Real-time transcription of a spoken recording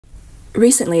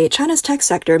Recently, China's tech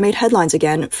sector made headlines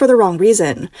again for the wrong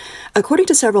reason. According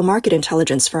to several market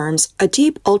intelligence firms, a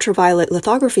deep ultraviolet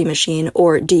lithography machine,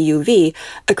 or DUV,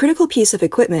 a critical piece of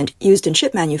equipment used in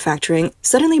chip manufacturing,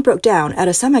 suddenly broke down at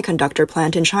a semiconductor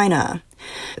plant in China.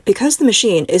 Because the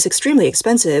machine is extremely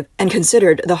expensive and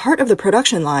considered the heart of the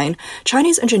production line,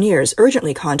 Chinese engineers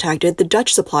urgently contacted the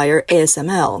Dutch supplier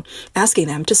ASML, asking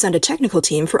them to send a technical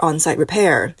team for on-site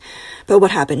repair. But what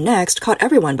happened next caught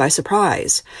everyone by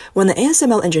surprise. When the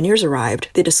ASML engineers arrived,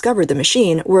 they discovered the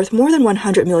machine, worth more than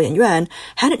 100 million yuan,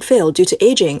 hadn't failed due to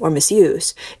aging or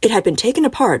misuse. It had been taken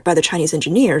apart by the Chinese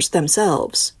engineers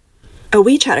themselves. A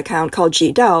WeChat account called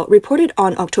Jidao reported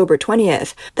on October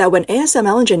 20th that when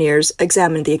ASML engineers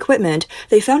examined the equipment,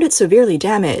 they found it severely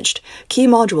damaged. Key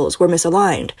modules were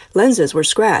misaligned, lenses were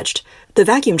scratched, the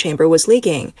vacuum chamber was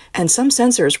leaking, and some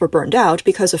sensors were burned out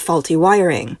because of faulty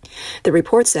wiring. The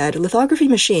report said lithography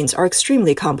machines are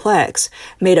extremely complex,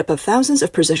 made up of thousands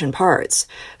of precision parts.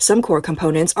 Some core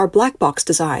components are black box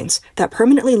designs that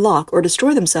permanently lock or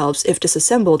destroy themselves if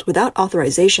disassembled without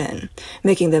authorization,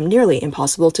 making them nearly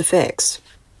impossible to fix.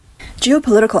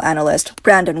 Geopolitical analyst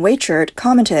Brandon Weichert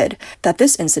commented that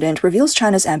this incident reveals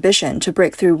China's ambition to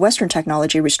break through Western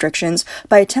technology restrictions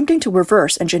by attempting to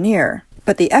reverse engineer.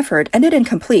 But the effort ended in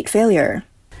complete failure.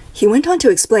 He went on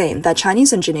to explain that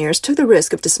Chinese engineers took the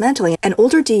risk of dismantling an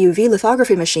older DUV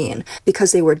lithography machine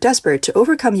because they were desperate to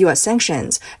overcome U.S.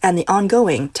 sanctions and the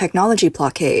ongoing technology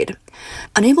blockade.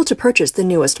 Unable to purchase the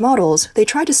newest models, they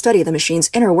tried to study the machine's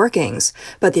inner workings,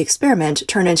 but the experiment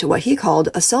turned into what he called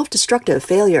a self-destructive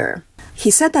failure.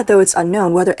 He said that though it's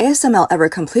unknown whether ASML ever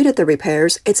completed the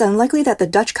repairs, it's unlikely that the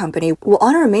Dutch company will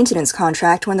honor a maintenance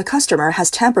contract when the customer has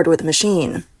tampered with the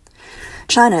machine.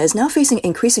 China is now facing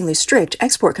increasingly strict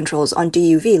export controls on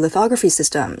DUV lithography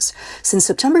systems. Since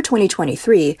September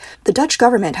 2023, the Dutch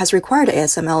government has required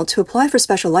ASML to apply for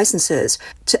special licenses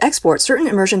to export certain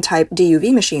immersion-type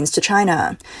DUV machines to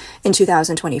China. In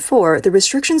 2024, the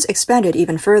restrictions expanded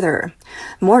even further.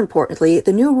 More importantly,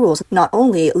 the new rules not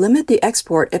only limit the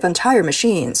export of entire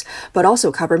machines, but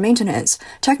also cover maintenance,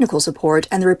 technical support,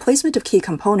 and the replacement of key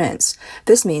components.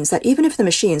 This means that even if the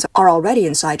machines are already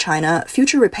inside China,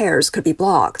 future repairs could be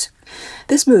blocked.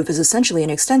 This move is essentially an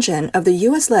extension of the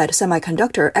US-led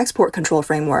semiconductor export control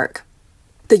framework.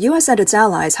 The US and its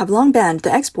allies have long banned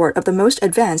the export of the most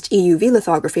advanced EUV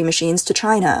lithography machines to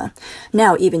China.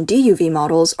 Now even DUV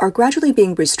models are gradually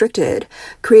being restricted,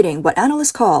 creating what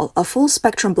analysts call a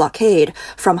full-spectrum blockade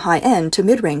from high-end to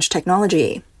mid-range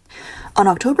technology. On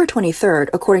October 23rd,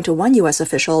 according to one U.S.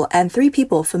 official and 3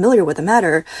 people familiar with the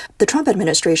matter, the Trump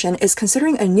administration is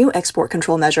considering a new export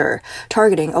control measure,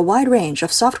 targeting a wide range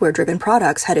of software-driven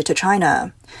products headed to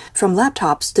China. From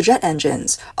laptops to jet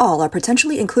engines, all are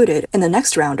potentially included in the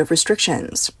next round of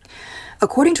restrictions.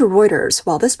 According to Reuters,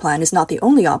 while this plan is not the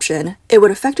only option, it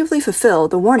would effectively fulfill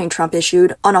the warning Trump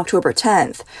issued on October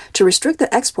 10th to restrict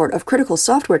the export of critical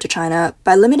software to China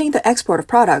by limiting the export of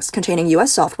products containing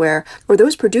U.S. software or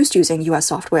those produced using U.S.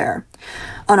 software.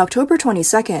 On October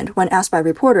 22nd, when asked by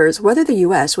reporters whether the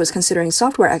U.S. was considering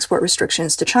software export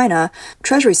restrictions to China,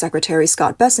 Treasury Secretary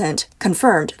Scott Bessent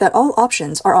confirmed that all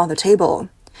options are on the table.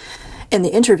 In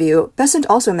the interview, Bessent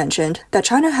also mentioned that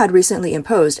China had recently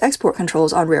imposed export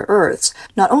controls on rare earths,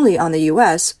 not only on the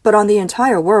U.S., but on the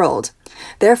entire world.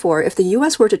 Therefore, if the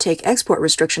U.S. were to take export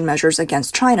restriction measures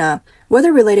against China,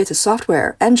 whether related to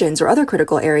software, engines, or other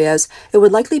critical areas, it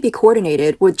would likely be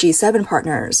coordinated with G7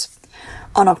 partners.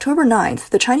 On October 9th,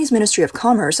 the Chinese Ministry of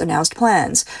Commerce announced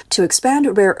plans to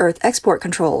expand rare earth export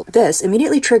control. This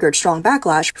immediately triggered strong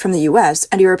backlash from the U.S.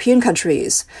 and European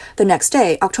countries. The next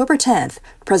day, October 10th,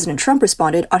 President Trump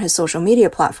responded on his social media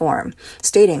platform,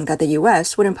 stating that the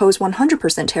U.S. would impose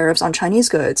 100% tariffs on Chinese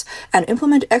goods and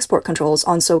implement export controls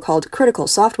on so-called critical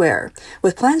software,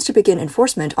 with plans to begin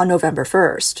enforcement on November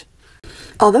 1st.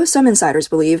 Although some insiders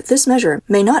believe this measure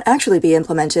may not actually be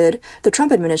implemented, the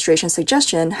Trump administration's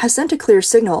suggestion has sent a clear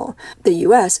signal. The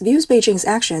U.S. views Beijing's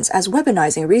actions as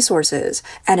weaponizing resources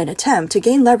and an attempt to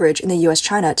gain leverage in the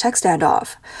U.S.-China tech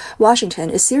standoff.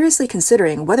 Washington is seriously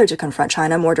considering whether to confront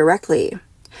China more directly.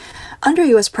 Under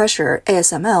U.S. pressure,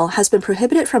 ASML has been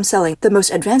prohibited from selling the most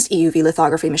advanced EUV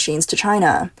lithography machines to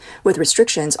China, with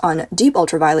restrictions on deep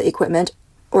ultraviolet equipment,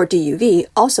 or DUV,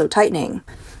 also tightening.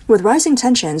 With rising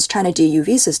tensions, China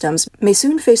DUV systems may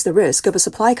soon face the risk of a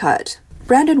supply cut.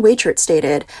 Brandon Weichert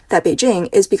stated that Beijing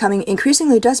is becoming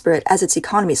increasingly desperate as its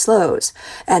economy slows,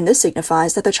 and this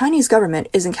signifies that the Chinese government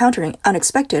is encountering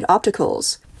unexpected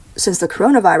obstacles. Since the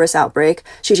coronavirus outbreak,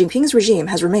 Xi Jinping's regime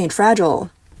has remained fragile.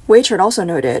 Weichert also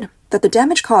noted, that the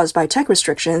damage caused by tech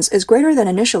restrictions is greater than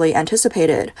initially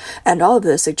anticipated, and all of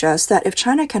this suggests that if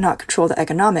China cannot control the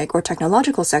economic or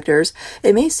technological sectors,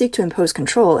 it may seek to impose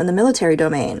control in the military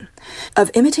domain.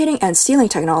 Of imitating and stealing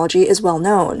technology is well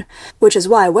known, which is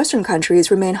why Western countries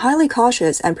remain highly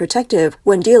cautious and protective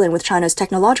when dealing with China's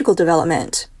technological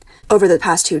development. Over the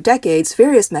past 2 decades,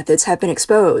 various methods have been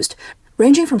exposed,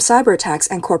 ranging from cyber attacks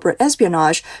and corporate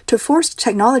espionage to forced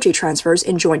technology transfers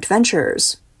in joint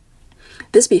ventures.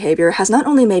 This behavior has not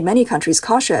only made many countries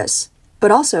cautious, but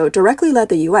also directly led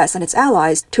the US and its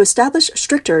allies to establish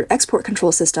stricter export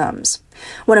control systems.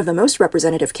 One of the most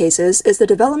representative cases is the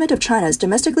development of China's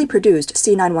domestically produced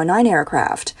C919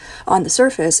 aircraft. On the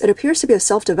surface, it appears to be a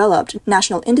self-developed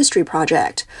national industry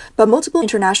project, but multiple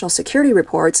international security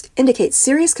reports indicate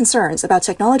serious concerns about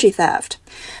technology theft.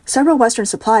 Several Western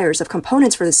suppliers of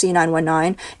components for the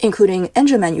C919, including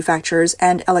engine manufacturers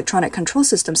and electronic control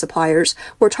system suppliers,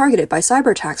 were targeted by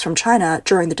cyber attacks from China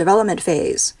during the development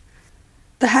phase.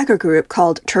 The hacker group,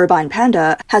 called Turbine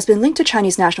Panda, has been linked to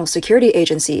Chinese national security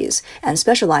agencies and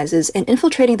specializes in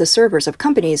infiltrating the servers of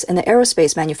companies in the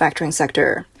aerospace manufacturing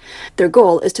sector. Their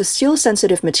goal is to steal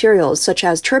sensitive materials such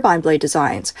as turbine blade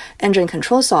designs, engine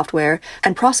control software,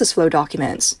 and process flow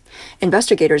documents.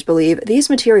 Investigators believe these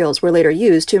materials were later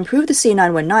used to improve the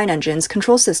C919 engine's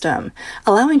control system,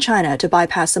 allowing China to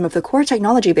bypass some of the core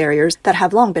technology barriers that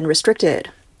have long been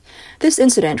restricted. This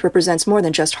incident represents more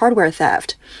than just hardware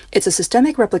theft. It's a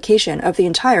systemic replication of the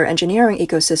entire engineering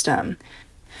ecosystem.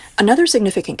 Another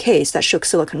significant case that shook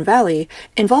Silicon Valley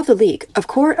involved the leak of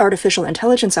core artificial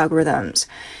intelligence algorithms.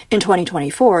 In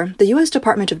 2024, the U.S.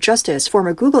 Department of Justice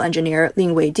former Google engineer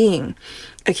Lin Wei-ding,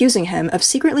 accusing him of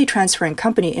secretly transferring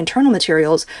company internal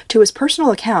materials to his personal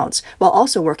accounts while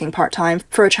also working part-time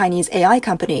for a Chinese AI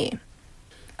company.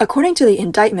 According to the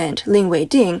indictment, Lin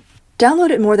Wei-ding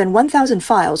downloaded more than 1,000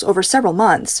 files over several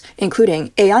months,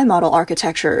 including AI model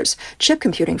architectures, chip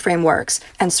computing frameworks,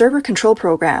 and server control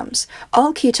programs,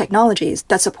 all key technologies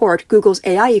that support Google's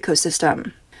AI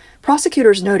ecosystem.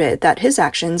 Prosecutors noted that his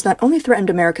actions not only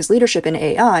threatened America's leadership in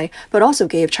AI, but also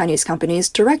gave Chinese companies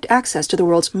direct access to the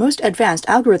world's most advanced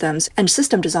algorithms and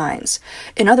system designs.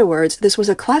 In other words, this was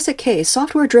a classic case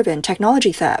software-driven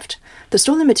technology theft. The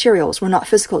stolen materials were not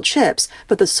physical chips,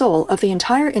 but the soul of the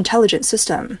entire intelligence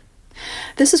system.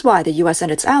 This is why the US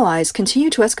and its allies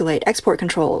continue to escalate export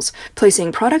controls,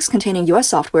 placing products containing US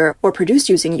software or produced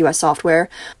using US software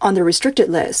on the restricted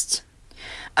lists.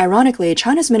 Ironically,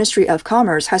 China's Ministry of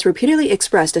Commerce has repeatedly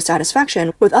expressed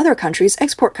dissatisfaction with other countries'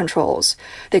 export controls.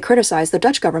 They criticize the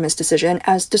Dutch government's decision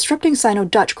as disrupting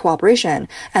Sino-Dutch cooperation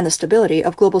and the stability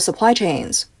of global supply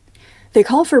chains. They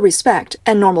call for respect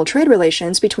and normal trade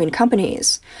relations between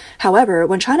companies. However,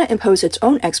 when China imposed its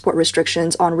own export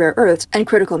restrictions on rare earths and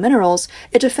critical minerals,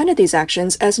 it defended these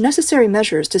actions as necessary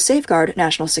measures to safeguard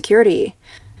national security.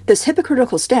 This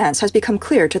hypocritical stance has become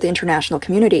clear to the international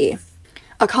community.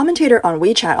 A commentator on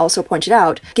WeChat also pointed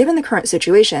out, given the current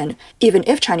situation, even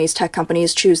if Chinese tech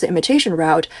companies choose the imitation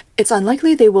route, it's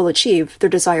unlikely they will achieve their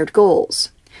desired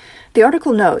goals. The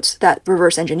article notes that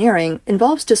reverse engineering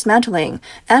involves dismantling,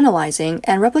 analyzing,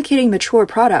 and replicating mature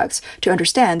products to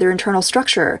understand their internal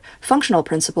structure, functional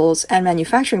principles, and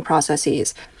manufacturing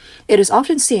processes. It is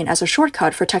often seen as a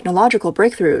shortcut for technological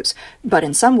breakthroughs, but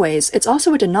in some ways, it's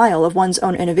also a denial of one's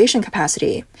own innovation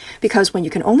capacity, because when you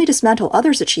can only dismantle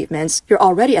others' achievements, you're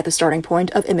already at the starting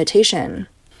point of imitation.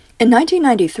 In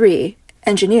 1993,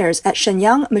 engineers at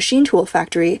Shenyang Machine Tool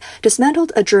Factory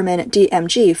dismantled a German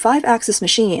DMG 5-axis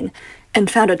machine and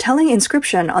found a telling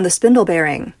inscription on the spindle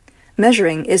bearing.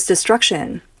 "Measuring is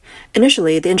destruction."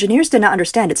 Initially, the engineers did not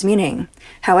understand its meaning.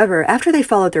 However, after they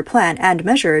followed their plan and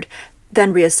measured,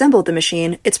 then reassembled the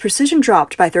machine, its precision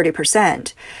dropped by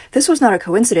 30%. This was not a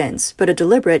coincidence, but a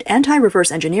deliberate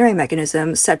anti-reverse engineering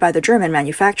mechanism set by the German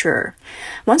manufacturer.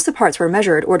 Once the parts were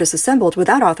measured or disassembled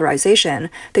without authorization,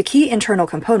 the key internal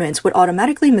components would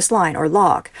automatically misline or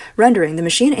lock, rendering the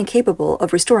machine incapable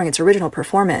of restoring its original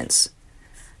performance.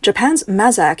 Japan's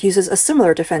Mazak uses a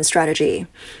similar defense strategy.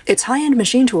 Its high-end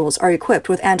machine tools are equipped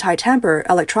with anti-tamper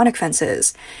electronic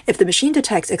fences. If the machine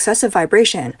detects excessive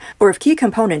vibration, or if key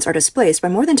components are displaced by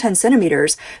more than 10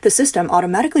 centimeters, the system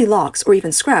automatically locks or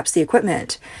even scraps the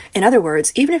equipment. In other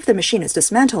words, even if the machine is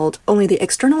dismantled, only the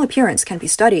external appearance can be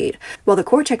studied, while the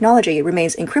core technology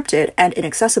remains encrypted and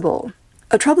inaccessible.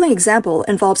 A troubling example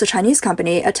involves a Chinese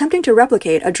company attempting to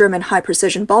replicate a German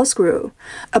high-precision ball screw.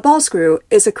 A ball screw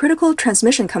is a critical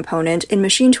transmission component in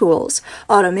machine tools,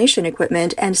 automation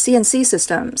equipment, and CNC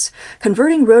systems,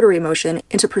 converting rotary motion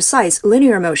into precise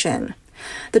linear motion.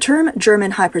 The term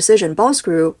German high-precision ball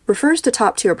screw refers to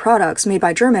top-tier products made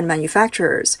by German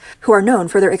manufacturers, who are known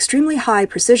for their extremely high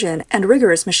precision and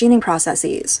rigorous machining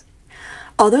processes.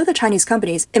 Although the Chinese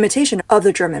company's imitation of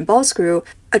the German ball screw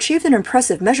achieved an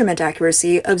impressive measurement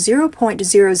accuracy of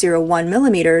 0.001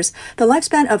 millimeters, the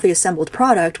lifespan of the assembled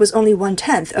product was only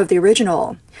 1/10 of the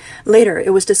original. Later, it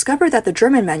was discovered that the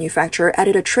German manufacturer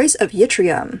added a trace of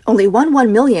yttrium, only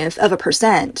 1/1,000,000th of a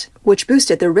percent, which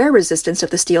boosted the wear resistance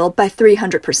of the steel by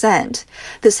 300%.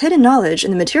 This hidden knowledge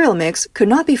in the material mix could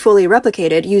not be fully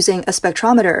replicated using a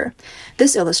spectrometer.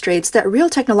 This illustrates that real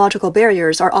technological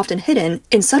barriers are often hidden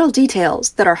in subtle details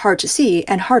that are hard to see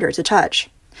and harder to touch.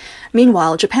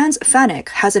 Meanwhile, Japan's FANUC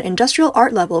has an industrial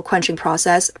art-level quenching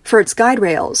process for its guide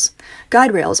rails.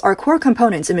 Guide rails are core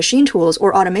components in machine tools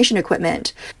or automation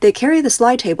equipment. They carry the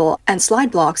slide table and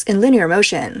slide blocks in linear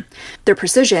motion. Their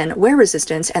precision, wear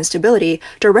resistance, and stability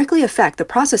directly affect the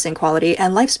processing quality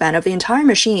and lifespan of the entire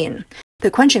machine.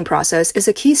 The quenching process is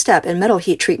a key step in metal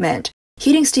heat treatment,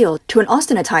 heating steel to an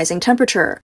austenitizing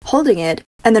temperature, holding it,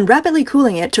 and then rapidly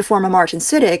cooling it to form a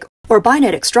martensitic or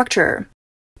binetic structure.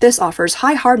 This offers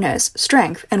high hardness,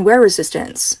 strength, and wear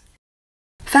resistance.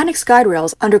 FANUC's guide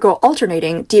rails undergo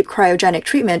alternating deep cryogenic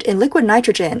treatment in liquid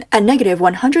nitrogen at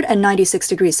 -196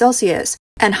 degrees Celsius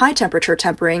and high temperature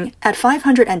tempering at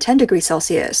 510 degrees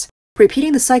Celsius,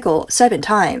 repeating the cycle 7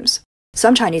 times.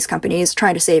 Some Chinese companies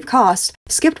trying to save costs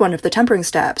skipped one of the tempering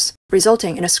steps,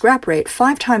 resulting in a scrap rate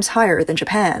 5 times higher than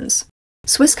Japan's.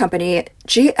 Swiss company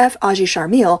GF Agi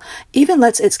Charmil even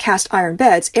lets its cast iron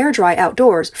beds air dry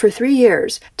outdoors for 3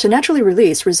 years to naturally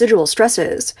release residual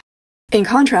stresses. In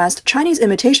contrast, Chinese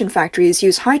imitation factories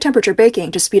use high-temperature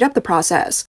baking to speed up the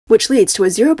process, which leads to a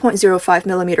 0.05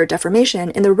 millimeter deformation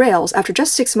in the rails after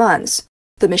just 6 months.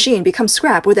 The machine becomes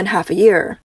scrap within half a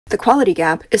year. The quality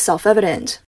gap is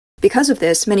self-evident. Because of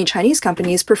this, many Chinese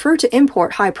companies prefer to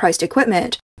import high-priced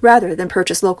equipment rather than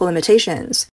purchase local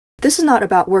imitations. This is not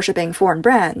about worshipping foreign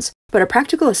brands, but a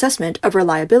practical assessment of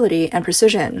reliability and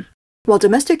precision. While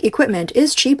domestic equipment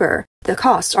is cheaper, the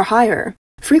costs are higher.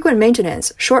 Frequent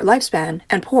maintenance, short lifespan,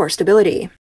 and poor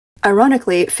stability.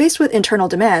 Ironically, faced with internal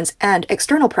demands and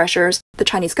external pressures, the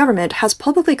Chinese government has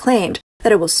publicly claimed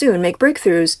that it will soon make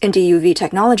breakthroughs in DUV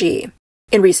technology.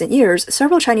 In recent years,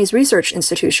 several Chinese research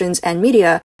institutions and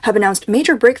media have announced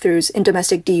major breakthroughs in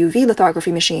domestic DUV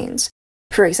lithography machines.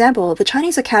 For example, the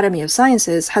Chinese Academy of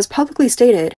Sciences has publicly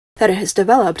stated that it has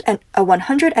developed a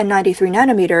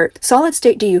 193-nanometer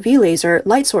solid-state DUV laser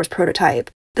light source prototype.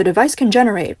 The device can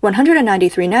generate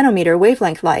 193-nanometer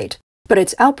wavelength light, but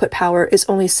its output power is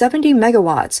only 70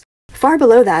 megawatts, far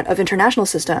below that of international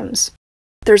systems.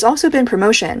 There's also been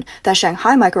promotion that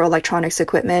Shanghai Microelectronics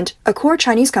Equipment, a core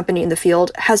Chinese company in the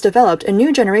field, has developed a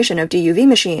new generation of DUV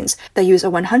machines that use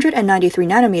a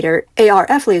 193-nanometer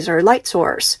ARF laser light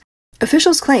source.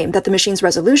 Officials claim that the machine's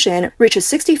resolution reaches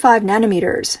 65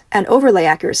 nanometers, and overlay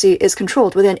accuracy is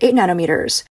controlled within 8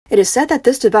 nanometers. It is said that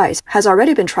this device has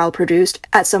already been trial-produced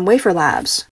at some wafer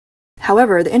labs.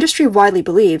 However, the industry widely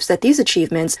believes that these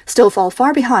achievements still fall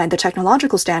far behind the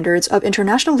technological standards of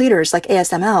international leaders like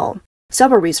ASML.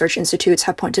 Several research institutes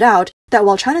have pointed out that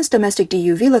while China's domestic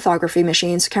DUV lithography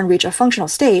machines can reach a functional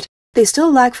state, they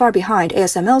still lag far behind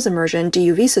ASML's immersion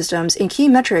DUV systems in key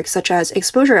metrics such as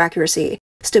exposure accuracy,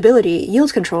 stability,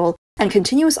 yield control, and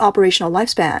continuous operational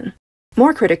lifespan.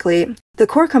 More critically, the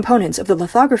core components of the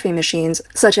lithography machines,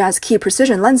 such as key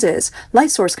precision lenses,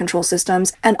 light source control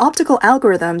systems, and optical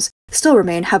algorithms, still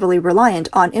remain heavily reliant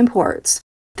on imports.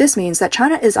 This means that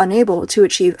China is unable to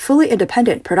achieve fully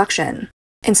independent production.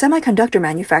 In semiconductor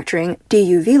manufacturing,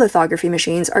 DUV lithography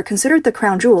machines are considered the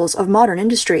crown jewels of modern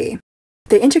industry.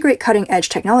 They integrate cutting-edge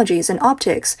technologies in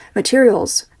optics,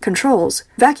 materials, controls,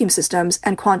 vacuum systems,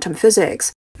 and quantum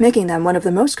physics, making them one of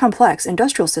the most complex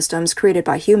industrial systems created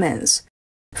by humans.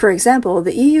 For example,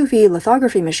 the EUV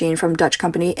lithography machine from Dutch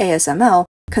company ASML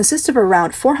consists of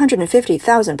around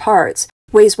 450,000 parts,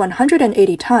 weighs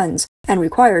 180 tons, and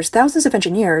requires thousands of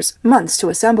engineers months to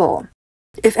assemble.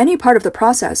 If any part of the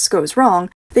process goes wrong,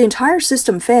 the entire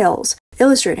system fails,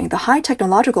 illustrating the high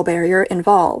technological barrier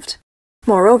involved.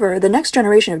 Moreover, the next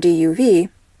generation of DUV,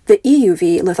 the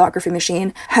EUV lithography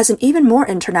machine, has an even more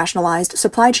internationalized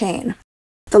supply chain.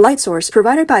 The light source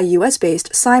provided by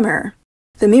US-based Cymer.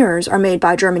 The mirrors are made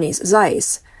by Germany's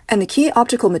Zeiss, and the key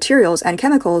optical materials and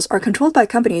chemicals are controlled by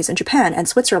companies in Japan and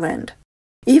Switzerland.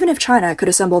 Even if China could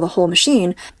assemble the whole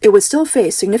machine, it would still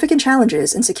face significant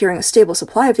challenges in securing a stable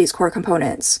supply of these core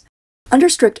components. Under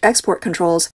strict export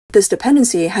controls, this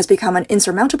dependency has become an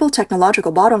insurmountable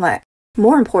technological bottleneck.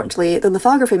 More importantly, the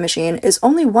lithography machine is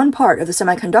only one part of the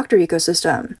semiconductor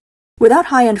ecosystem.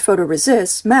 Without high-end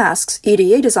photoresists, masks,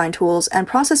 EDA design tools, and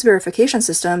process verification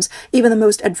systems, even the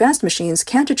most advanced machines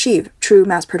can't achieve true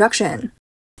mass production.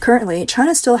 Currently,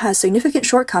 China still has significant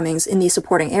shortcomings in these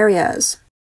supporting areas.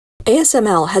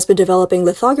 ASML has been developing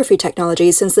lithography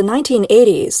technology since the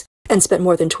 1980s and spent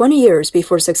more than 20 years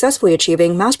before successfully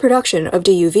achieving mass production of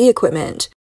DUV equipment.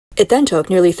 It then took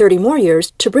nearly 30 more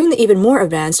years to bring the even more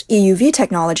advanced EUV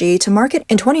technology to market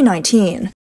in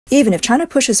 2019. Even if China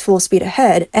pushes full speed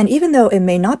ahead, and even though it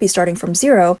may not be starting from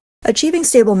zero, achieving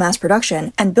stable mass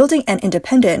production and building an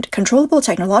independent, controllable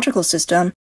technological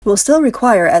system will still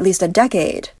require at least a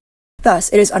decade. Thus,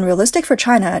 it is unrealistic for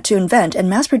China to invent and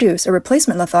mass-produce a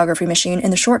replacement lithography machine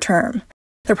in the short term.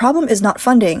 The problem is not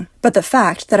funding, but the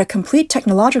fact that a complete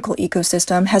technological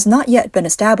ecosystem has not yet been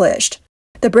established.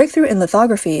 The breakthrough in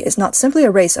lithography is not simply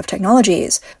a race of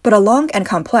technologies, but a long and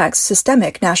complex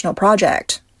systemic national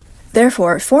project.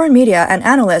 Therefore, foreign media and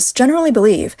analysts generally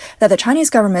believe that the Chinese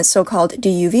government's so-called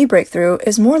DUV breakthrough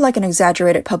is more like an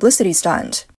exaggerated publicity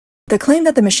stunt. The claim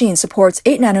that the machine supports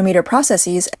 8-nanometer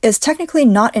processes is technically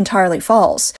not entirely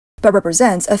false, but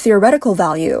represents a theoretical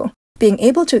value. Being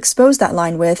able to expose that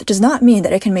line width does not mean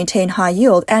that it can maintain high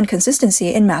yield and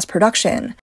consistency in mass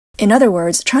production. In other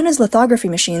words, China's lithography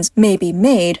machines may be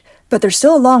made, but they're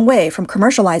still a long way from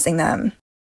commercializing them.